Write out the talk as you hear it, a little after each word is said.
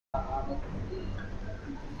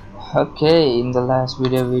Okay, in the last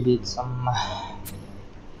video we did some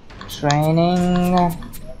training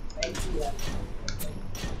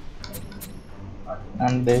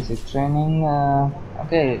and basic training.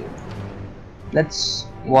 Okay, let's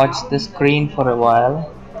watch the screen for a while.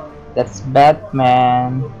 That's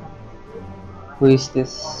Batman. Who is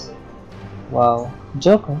this? Wow,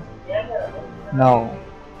 Joker? No,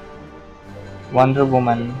 Wonder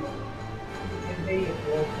Woman.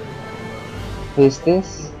 Who is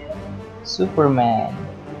this? Superman.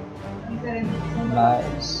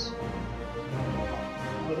 Nice.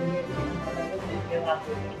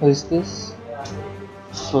 Who is this?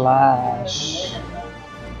 Flash.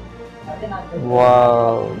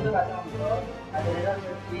 Wow.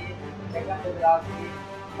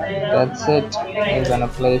 That's it. We're gonna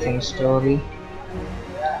play some story.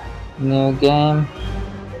 New game.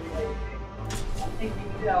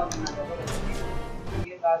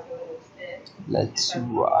 Let's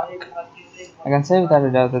rock. I can say without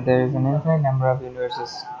a doubt that there is an infinite number of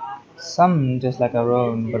universes, some just like our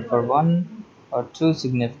own, but for one or two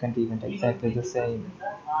significant events exactly the same.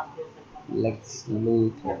 Lex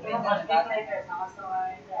Luthor.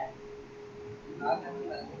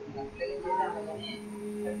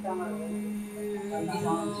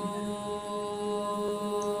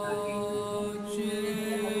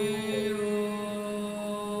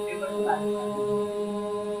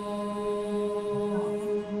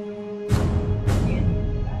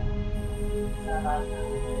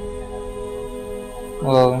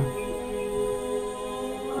 Well,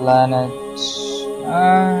 planet.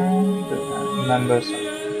 Remember something.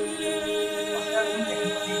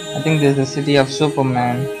 I think this is the city of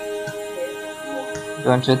Superman.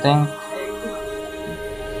 Don't you think?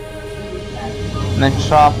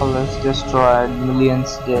 Metropolis destroyed,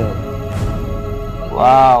 millions dead.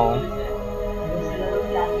 Wow.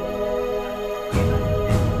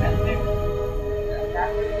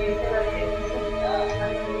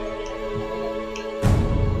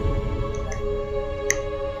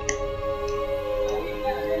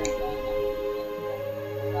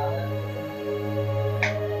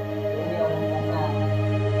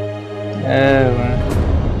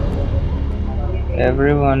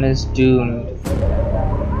 Everyone is doomed.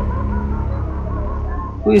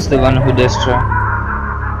 Who is the one who destroyed?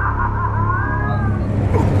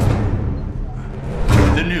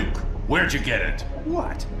 The nuke. Where'd you get it?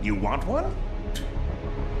 What? You want one?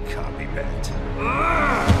 Copy that.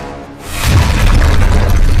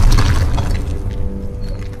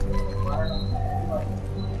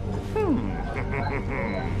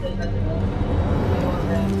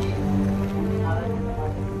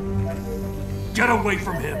 Get away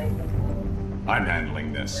from him! I'm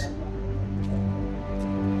handling this.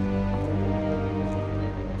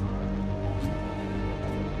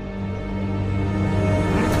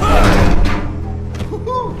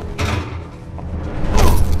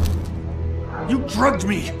 You drugged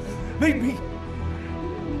me! Made me...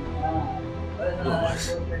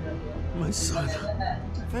 Lois, my son.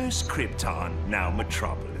 First Krypton, now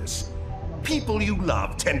Metropolis. People you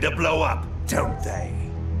love tend to blow up, don't they?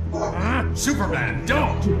 Superman,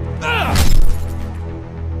 don't!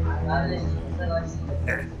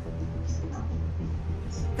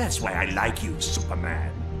 That's why I like you,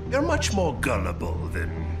 Superman. You're much more gullible than...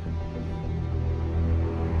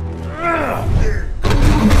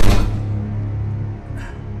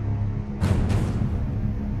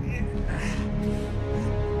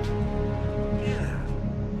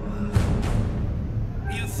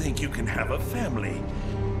 You think you can have a family?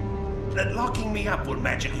 That locking me up will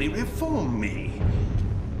magically reform me.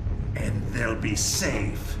 And they'll be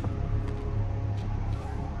safe.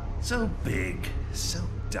 So big, so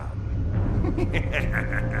dumb.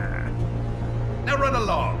 Now run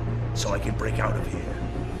along, so I can break out of here.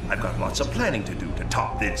 I've got lots of planning to do to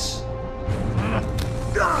top this.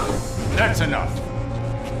 That's enough.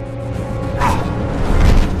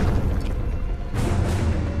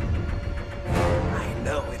 I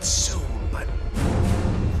know it's soon, but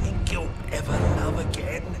think you'll ever love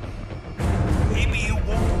again? Maybe you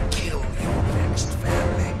won't kill your next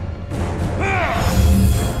family.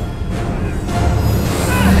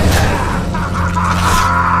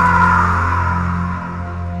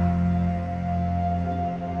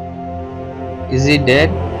 Is he dead?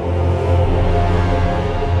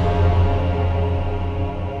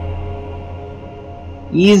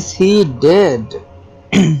 Is he dead?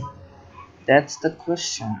 That's the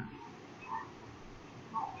question.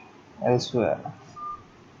 Elsewhere.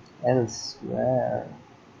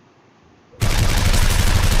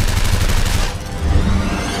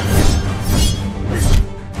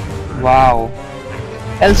 Wow.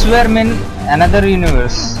 Elsewhere mean another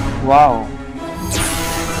universe. Wow.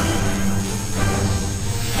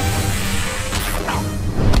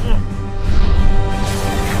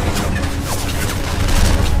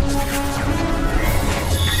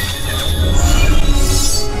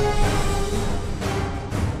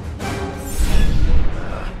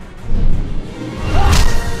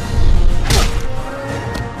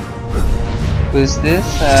 Who's this?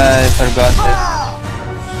 I forgot this.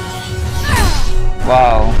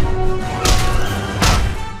 Wow.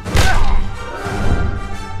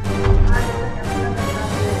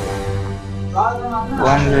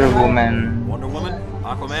 Wonder Woman. Wonder Woman?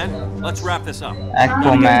 Aquaman? Let's wrap this up.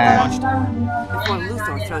 Aquaman. Before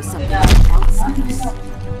Luthor throws something else at us.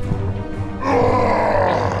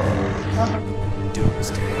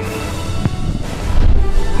 Doomsday.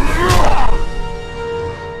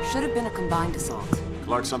 Should have been a combined assault.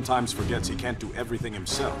 Clark sometimes forgets he can't do everything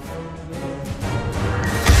himself.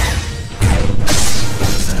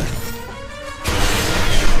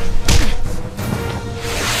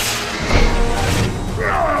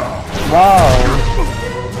 Wow.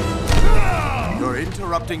 You're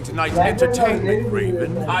interrupting tonight's entertainment,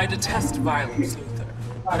 Raven. I detest violence, Luthor,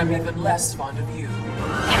 but I'm even less fond of you.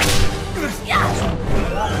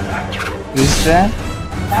 Who's that?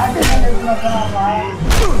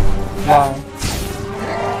 Wow.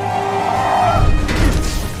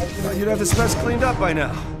 You'd have this mess cleaned up by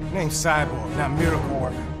now. Name's Cyborg, not Miracle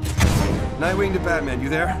Worker. Nightwing to Batman, you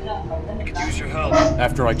there? I could use your help.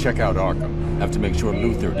 After I check out Arkham, have to make sure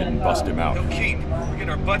Luthor didn't bust him out. No keep. We're getting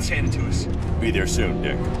our butts handed to us. Be there soon,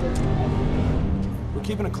 Dick. We're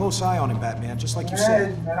keeping a close eye on him, Batman, just like you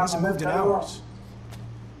said. He hasn't moved in hours.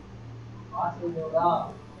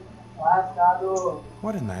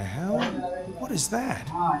 What in the hell? What is that?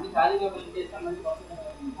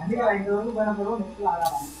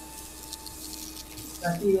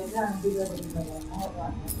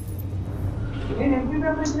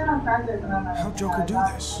 How'd Joker do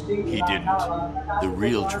this? He didn't. The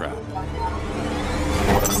real trap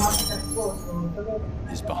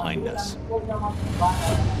is behind us.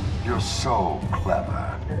 You're so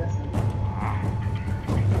clever.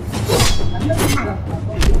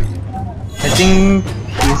 I think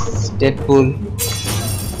he's Deadpool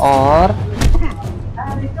or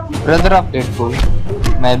brother of Deadpool,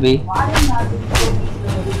 maybe.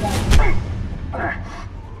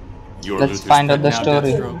 Let's find out the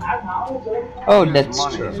story. Oh, that's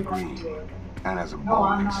Money true. is greed, and as a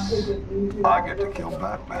bonus, I get to kill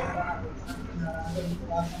Batman.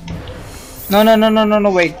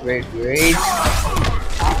 No, wait.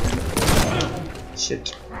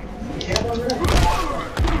 Shit.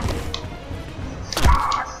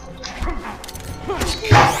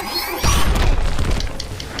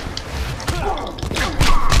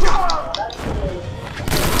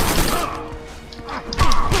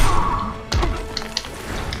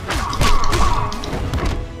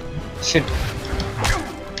 Shit.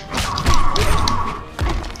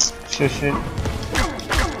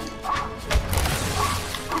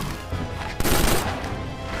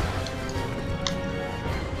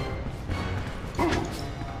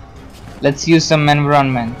 Let's use some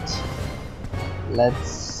environment.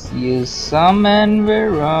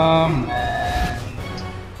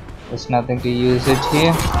 There's nothing to use it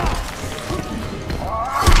here.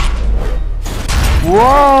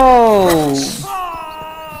 Whoa!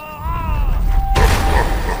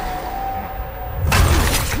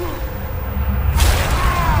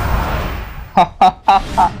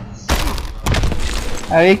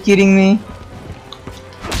 Are you kidding me?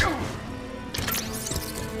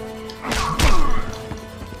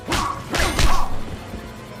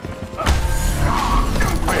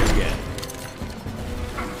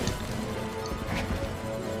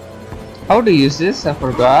 How to use this? I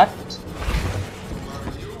forgot.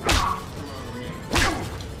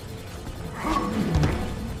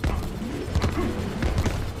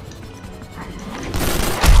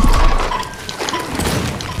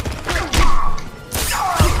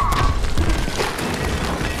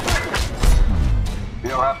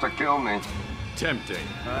 You'll have to kill me. Tempting.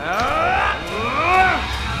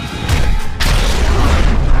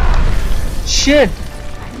 Shit!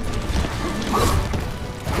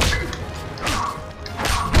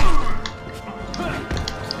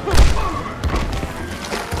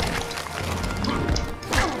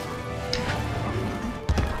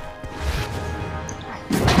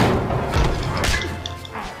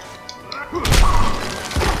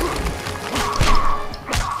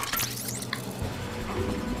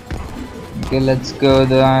 Okay, let's go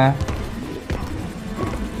I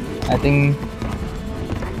think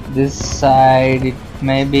this side it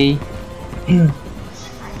may be.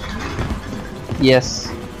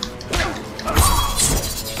 Yes.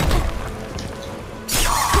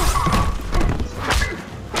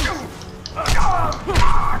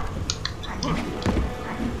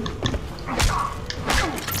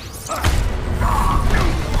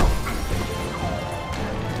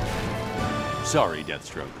 Sorry,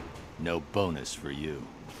 Deathstroke. No bonus for you.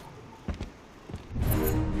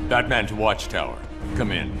 Batman to Watchtower.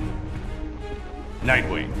 Come in.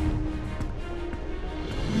 Nightwing.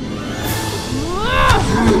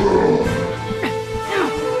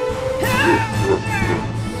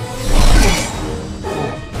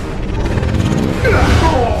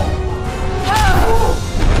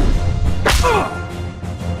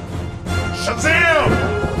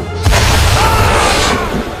 Shazam!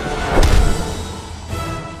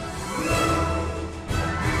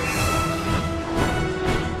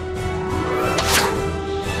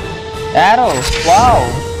 Arrow! Wow!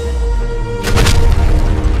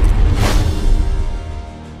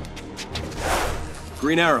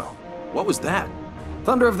 Green Arrow. What was that?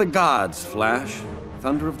 Thunder of the Gods, Flash.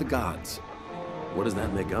 Thunder of the Gods. What does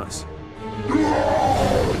that make us?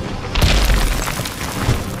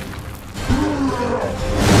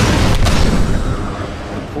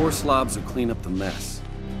 The poor slobs will clean up the mess.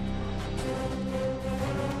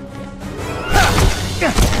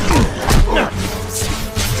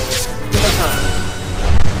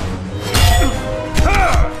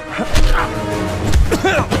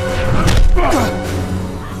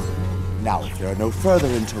 Now, if there are no further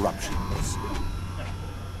interruptions.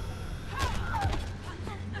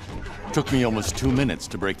 Took me almost 2 minutes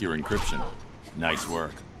to break your encryption. Nice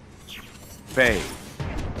work. Faye.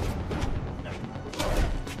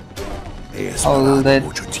 Hold it.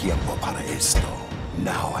 Mucho tiempo para esto.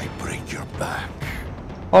 Now I break your back.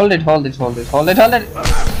 Hold it, hold it, hold it, hold it, hold it!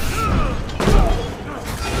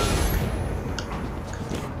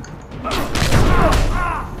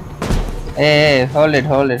 Hey, hold it,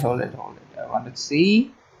 hold it, hold it, hold it. I want to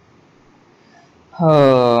see.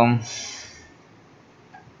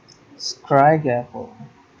 Scrag apple.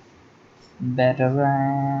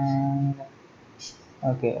 Batarang.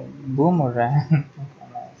 Okay, boomerang. Okay,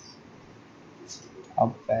 nice. A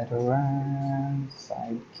batarang,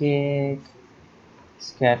 sidekick,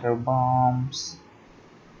 scatter bombs.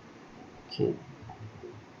 Okay.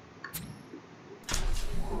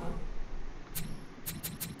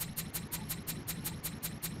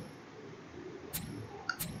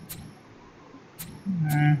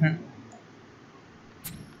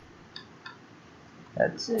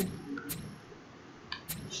 That's it.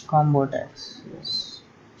 Combo attacks, yes.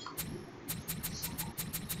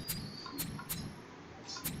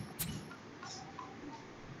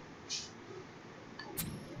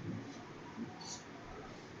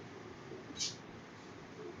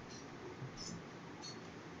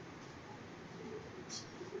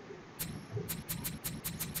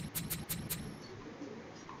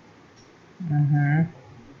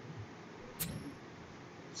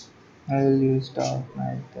 I will use Dark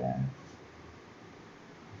Knight then.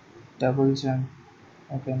 Double jump.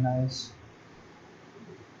 Okay, nice.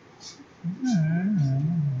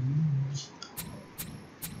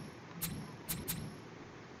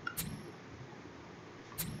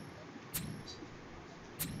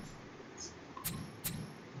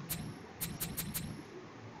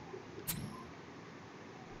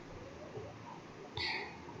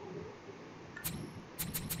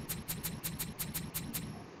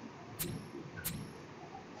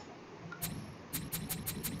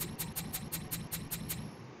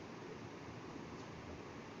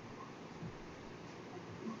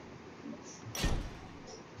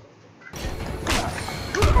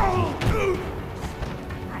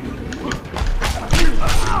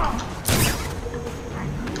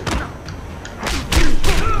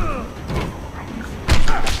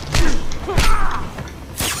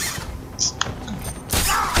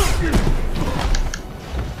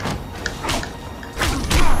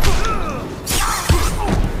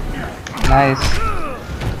 Nice.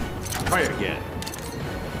 Try it again.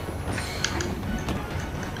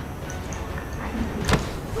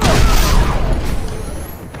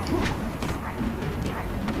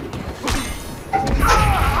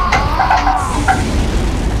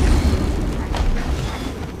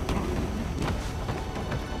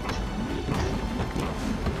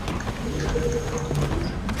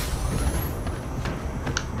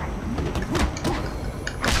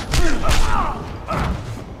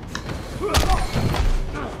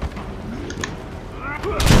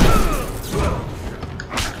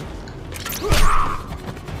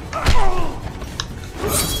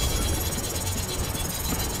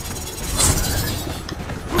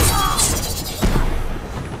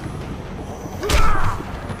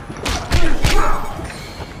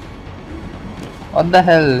 What the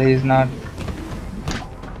hell? He's not.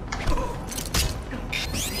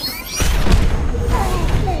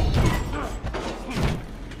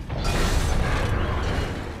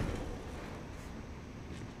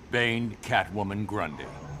 Bane, Catwoman, Grundy.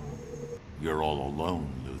 You're all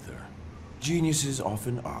alone, Luther. Geniuses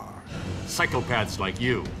often are. Psychopaths like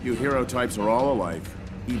you. You hero types are all alike.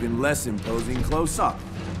 Even less imposing close up.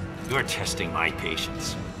 You're testing my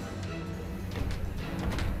patience.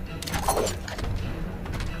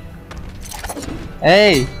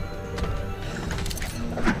 Hey!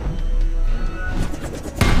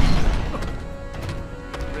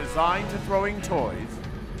 Resigned to throwing toys?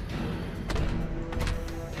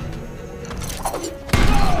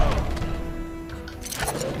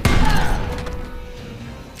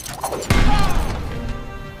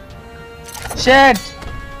 Shit!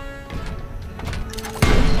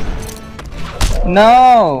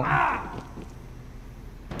 No!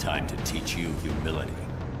 Time to teach you humility.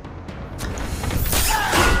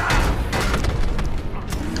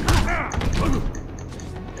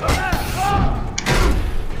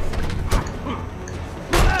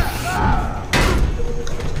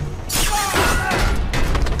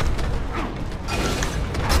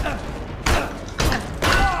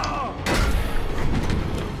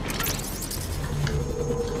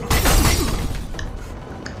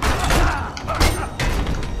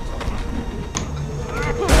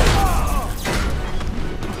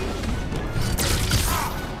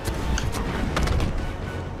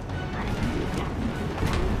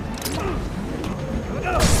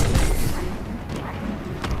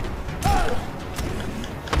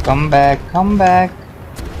 Come back, come back.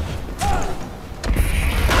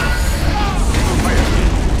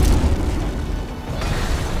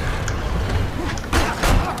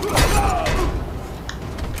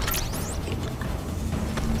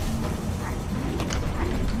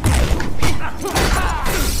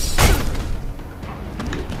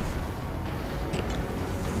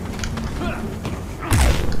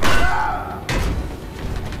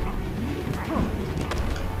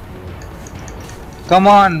 Come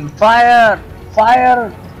on, fire!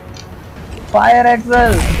 Fire! Fire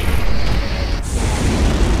Axel!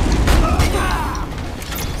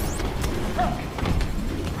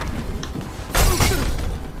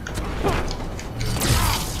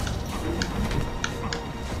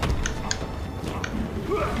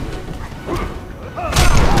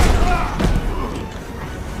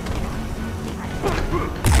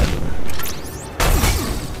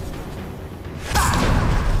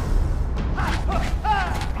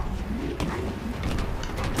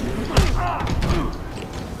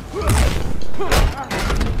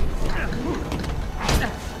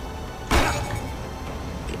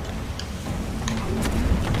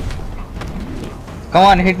 Come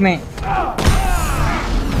on, hit me.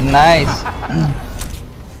 Nice.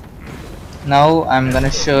 Now I'm gonna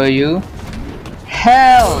show you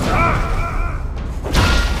hell.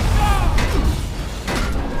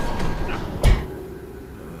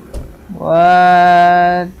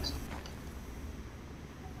 What?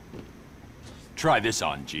 Try this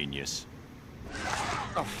on, genius.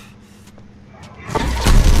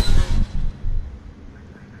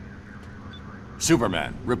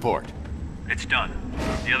 Superman, report. It's done.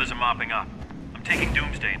 The others are mopping up. I'm taking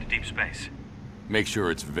Doomsday into deep space. Make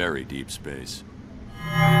sure it's very deep space.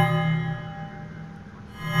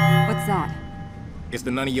 What's that? It's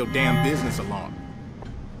the none of your damn business alarm.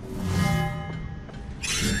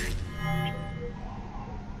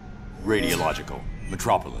 Radiological,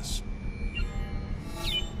 Metropolis.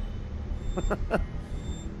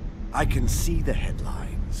 I can see the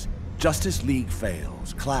headlines. Justice League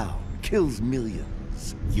fails. Clown kills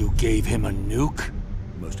millions. You gave him a nuke?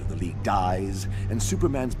 Most of the League dies, and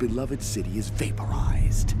Superman's beloved city is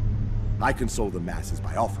vaporized. I console the masses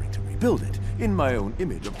by offering to rebuild it in my own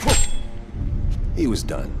image of... He was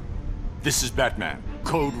done. This is Batman.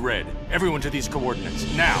 Code Red. Everyone to these coordinates,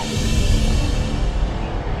 now!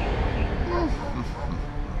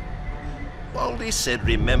 Baldy said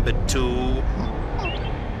remember to...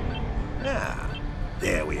 Ah,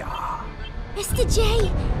 there we are. Mr.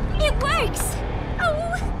 J, it works!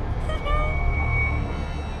 Oh!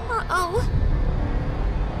 Uh-oh.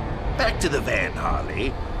 Back to the van,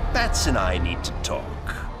 Harley. Bats and I need to talk.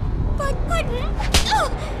 But,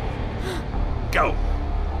 oh! Go!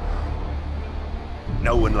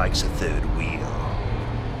 No one likes a third wheel.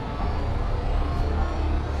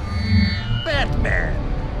 Batman!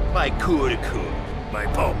 My coup de coeur, my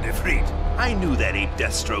pomme de frite. I knew that ape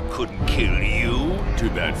Deathstroke couldn't kill you. Too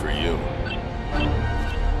bad for you.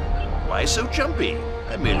 Why so jumpy?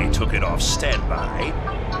 I merely took it off standby.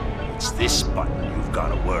 It's this button you've got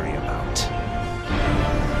to worry about.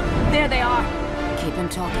 There they are. Keep him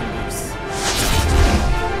talking, Bruce.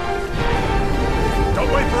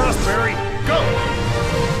 Don't wait for us, Barry. Go!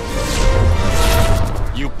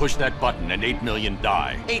 You Push that button and 8 million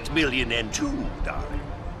die. 8 million and 2, darling.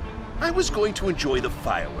 I was going to enjoy the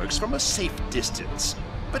fireworks from a safe distance.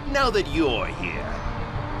 But now that you're here,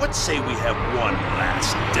 what say we have one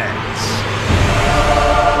last dance?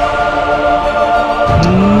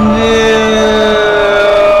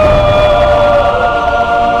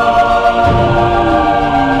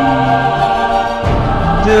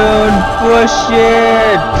 Don't push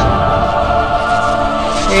it!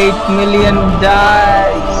 8 million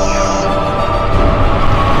dies!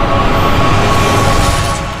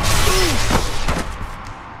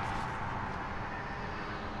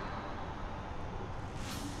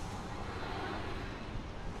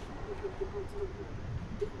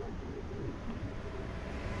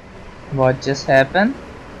 What just happened?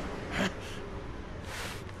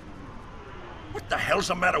 What the hell's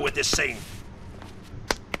the matter with this thing?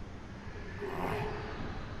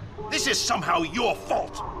 This is somehow your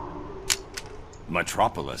fault.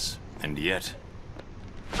 Metropolis, and yet...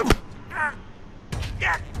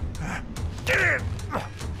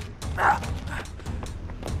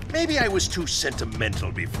 Maybe I was too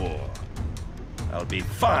sentimental before. I'll be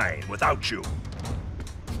fine without you.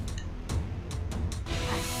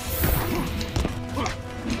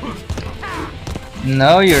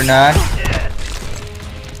 No, you're not.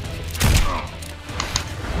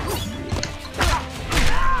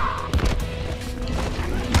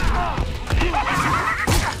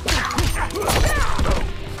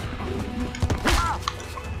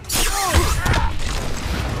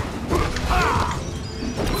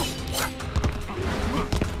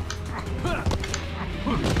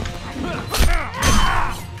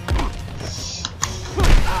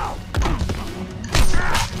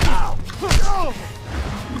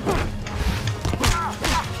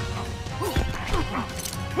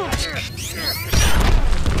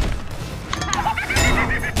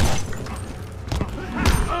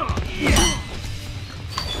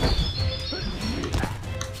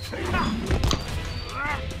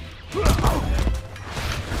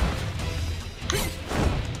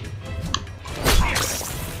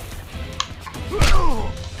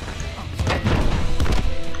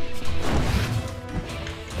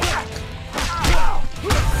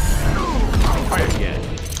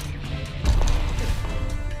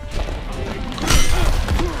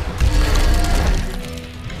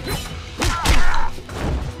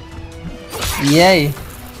 Yay!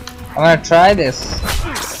 I wanna try this.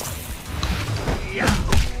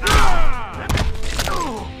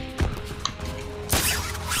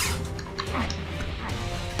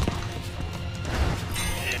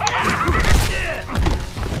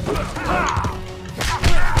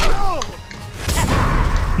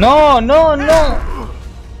 No, no, no!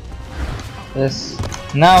 This.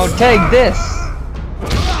 Now take this!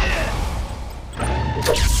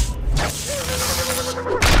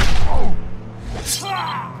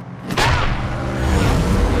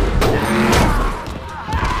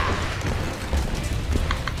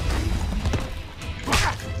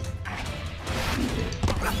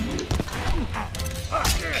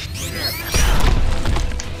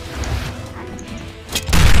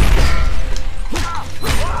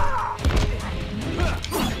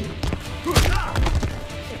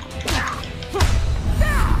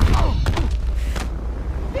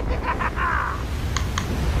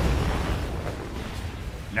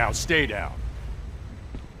 Now stay down.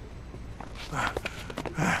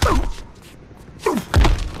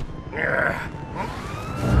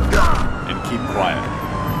 And keep quiet.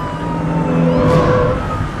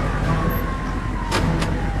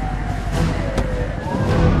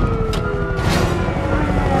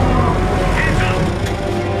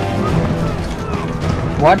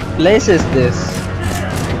 What place is this?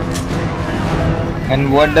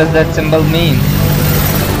 And what does that symbol mean?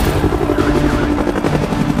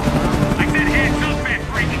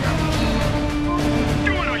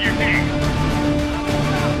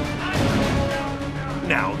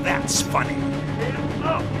 Now that's funny.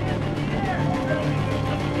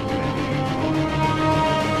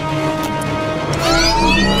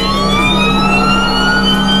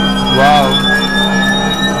 Wow.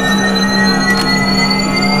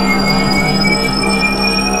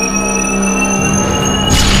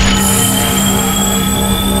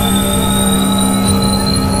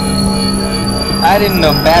 I didn't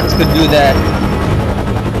know bats could do that.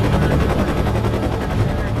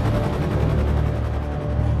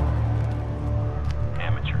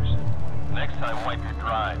 Amateurs. Next time, wipe your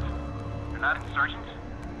drive. They're not insurgents.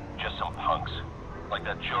 Just some punks. Like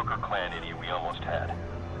that Joker clan idiot we almost had.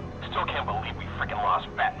 Still can't believe we freaking lost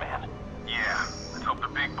Batman. Yeah, let's hope the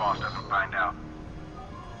big boss doesn't find out.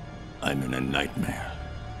 I'm in a nightmare.